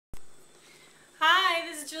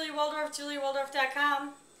This is Julie Waldorf,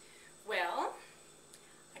 JulieWaldorf.com. Well,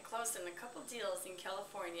 I closed on a couple deals in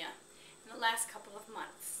California in the last couple of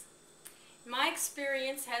months. My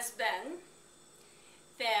experience has been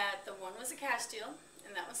that the one was a cash deal,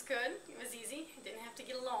 and that was good. It was easy. I didn't have to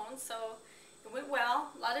get a loan, so it went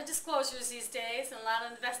well. A lot of disclosures these days and a lot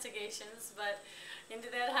of investigations, but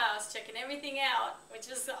into that house, checking everything out, which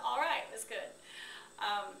was all right. It was good.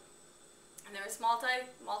 And there was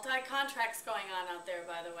multi-contracts going on out there,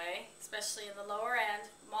 by the way, especially in the lower end,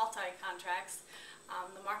 multi-contracts.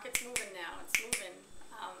 The market's moving now. It's moving,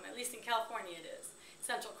 at least in California it is,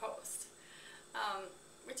 Central Coast,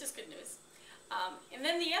 which is good news. And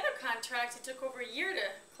then the other contract, it took over a year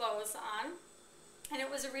to close on, and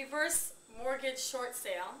it was a reverse mortgage short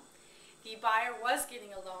sale. The buyer was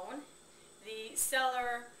getting a loan. The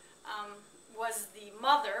seller was the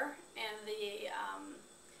mother, and the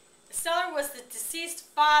seller was the deceased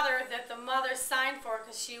father that the mother signed for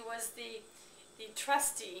because she was the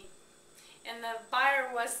trustee, and the buyer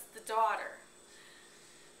was the daughter.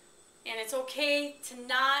 And it's okay to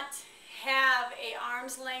not have a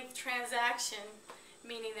arm's length transaction,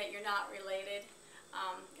 meaning that you're not related.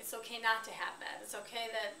 It's okay not to have that. It's okay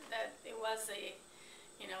that it was a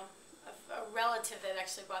relative that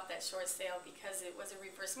actually bought that short sale because it was a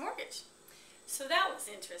reverse mortgage. So that was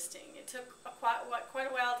interesting. It took quite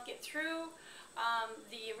a while to get through.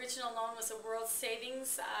 The original loan was a World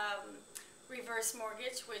Savings reverse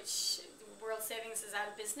mortgage, which World Savings is out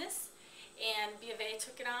of business. And B of A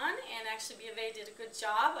took it on, and actually B of A did a good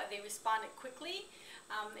job. They responded quickly,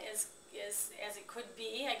 as it could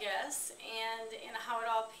be, I guess. And how it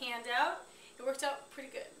all panned out, it worked out pretty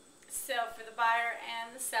good. So for the buyer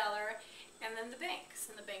and the seller, and then the banks.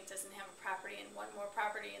 And the bank doesn't have a property and one more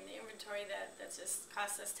property in the inventory that just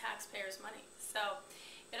costs us taxpayers money. So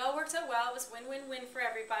it all worked out well. It was win-win-win for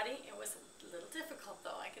everybody. It was a little difficult,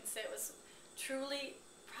 though. I can say it was truly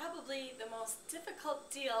probably the most difficult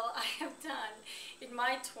deal I have done in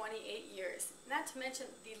my 28 years. Not to mention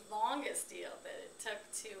the longest deal that it took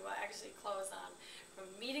to actually close on. From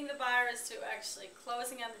meeting the buyers to actually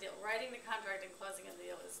closing on the deal, writing the contract and closing on the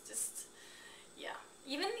deal is just, yeah.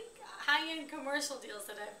 Even high-end commercial deals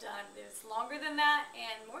that I've done, it's longer than that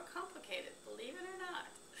and more complicated, believe it or not.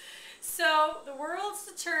 So the world's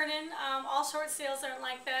turning. All short sales aren't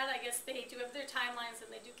like that. I guess they do have their timelines and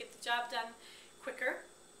they do get the job done quicker.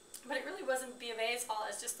 But it really wasn't B of A's fault.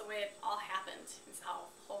 It's just the way it all happened. It's how a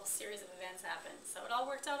whole series of events happened. So it all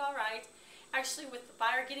worked out all right. Actually, with the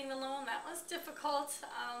buyer getting the loan, that was difficult.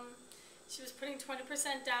 She was putting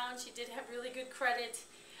 20% down. She did have really good credit,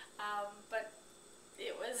 but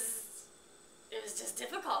it was just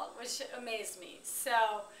difficult, which amazed me.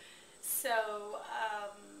 So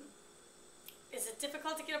is it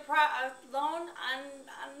difficult to get a loan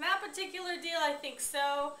on that particular deal? I think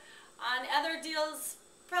so. On other deals,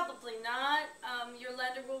 probably not. Your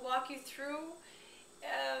lender will walk you through.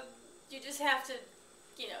 You just have to,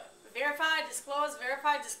 verify, disclose,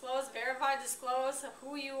 verify, disclose, verify, disclose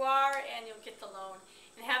who you are, and you'll get the loan.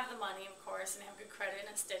 And have the money, of course, and have good credit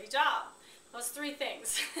and a steady job. Those three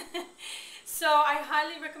things. So I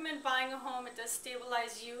highly recommend buying a home. It does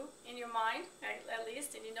stabilize you in your mind, at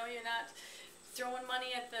least, and you know you're not throwing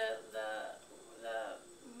money at the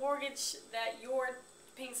mortgage that you're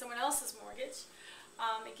paying someone else's mortgage.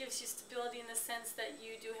 It gives you stability in the sense that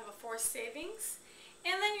you do have a forced savings.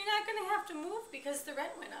 And then you're not going to have to move because the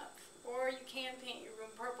rent went up. Or you can paint your room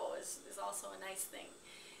purple is also a nice thing.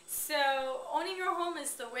 So owning your home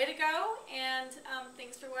is the way to go. And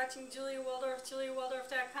thanks for watching Julie Waldorf,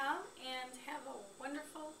 JulieWaldorf.com. And have a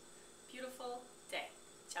wonderful, beautiful day.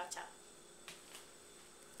 Ciao, ciao.